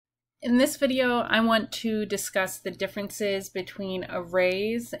In this video, I want to discuss the differences between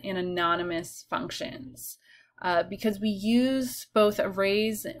arrays and anonymous functions. Because we use both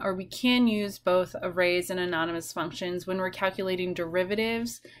arrays, or we can use both arrays and anonymous functions when we're calculating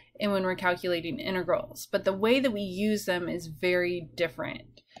derivatives and when we're calculating integrals. But the way that we use them is very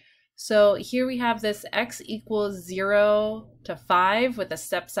different. So here we have this x equals 0 to 5 with a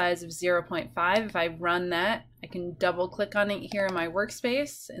step size of 0.5. If I run that, I can double click on it here in my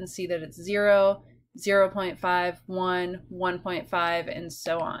workspace and see that it's 0, 0.5, 1, 1.5, and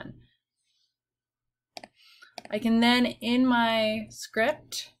so on. I can then, in my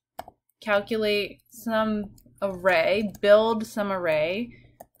script, calculate some array, build some array.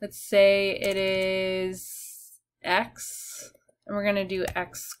 Let's say it is x, and we're going to do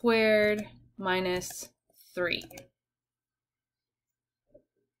x squared minus 3.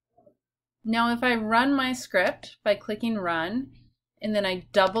 Now if I run my script by clicking run, and then I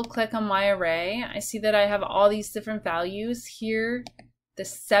double click on my array, I see that I have all these different values. Here, the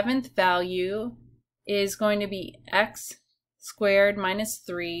 7th value is going to be x squared minus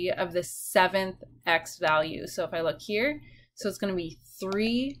 3 of the 7th x value. So if I look here, so it's going to be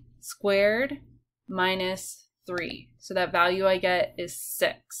 3 squared minus 3. So that value I get is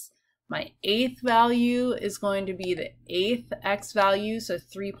 6. My 8th value is going to be the 8th x value, so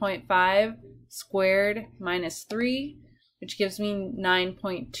 3.5 squared minus 3, which gives me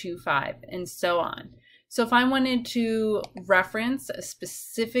 9.25, and so on. So if I wanted to reference a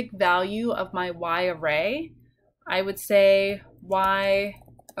specific value of my y array, I would say y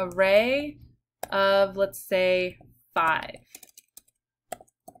array of, let's say, 5.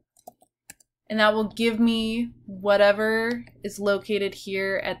 And that will give me whatever is located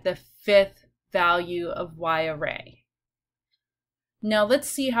here at the 5th value of y array. Now let's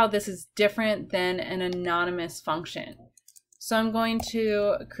see how this is different than an anonymous function. So I'm going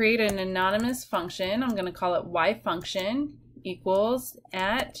to create an anonymous function. I'm going to call it y function equals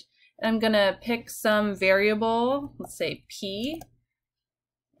at, and I'm going to pick some variable, let's say p,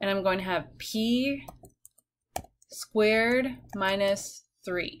 and I'm going to have p squared minus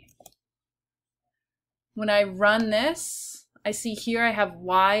 3. When I run this, I see here I have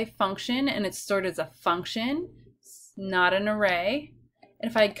y function, and it's stored as a function, not an array. And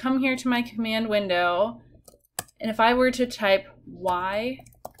if I come here to my command window, and if I were to type y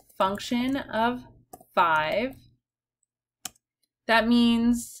function of 5, that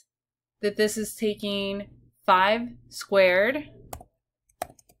means that this is taking 5 squared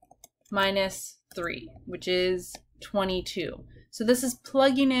minus 3, which is 22. So this is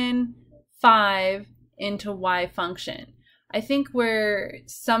plugging in 5 into y function. I think where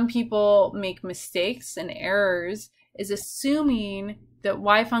some people make mistakes and errors is assuming that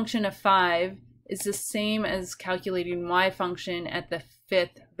y function of 5 is the same as calculating y function at the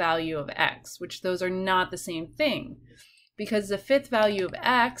 5th value of x, which those are not the same thing, because the 5th value of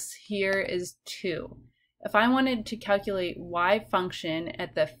x here is 2. If I wanted to calculate y function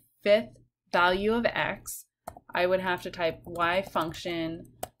at the 5th value of x, I would have to type y function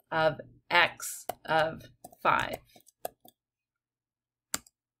of x of 5,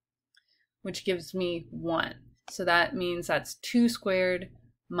 which gives me 1. So that means that's 2 squared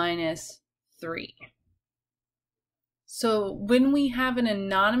minus 3. So when we have an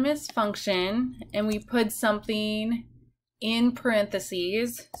anonymous function and we put something in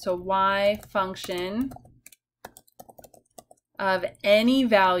parentheses, so y function of any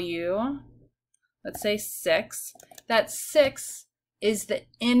value, let's say 6, that 6 is the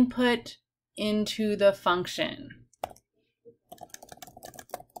input into the function.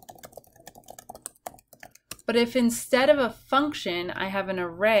 But if instead of a function I have an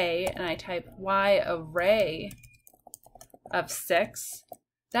array and I type y array of 6,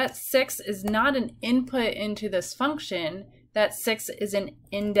 that 6 is not an input into this function, that 6 is an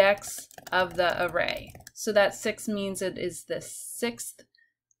index of the array. So that 6 means it is the 6th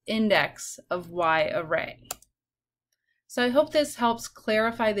index of y array. So I hope this helps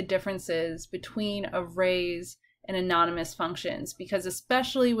clarify the differences between arrays and anonymous functions, because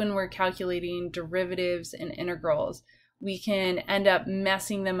especially when we're calculating derivatives and integrals, we can end up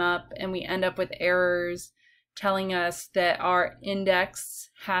messing them up, and we end up with errors telling us that our index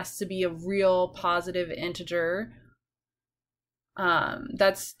has to be a real positive integer.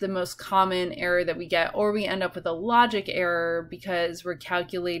 That's the most common error that we get, or we end up with a logic error because we're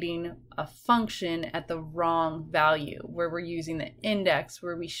calculating a function at the wrong value, where we're using the index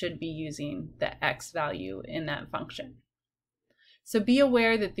where we should be using the x value in that function. So be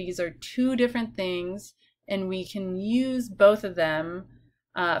aware that these are two different things, and we can use both of them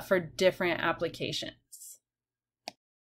for different applications.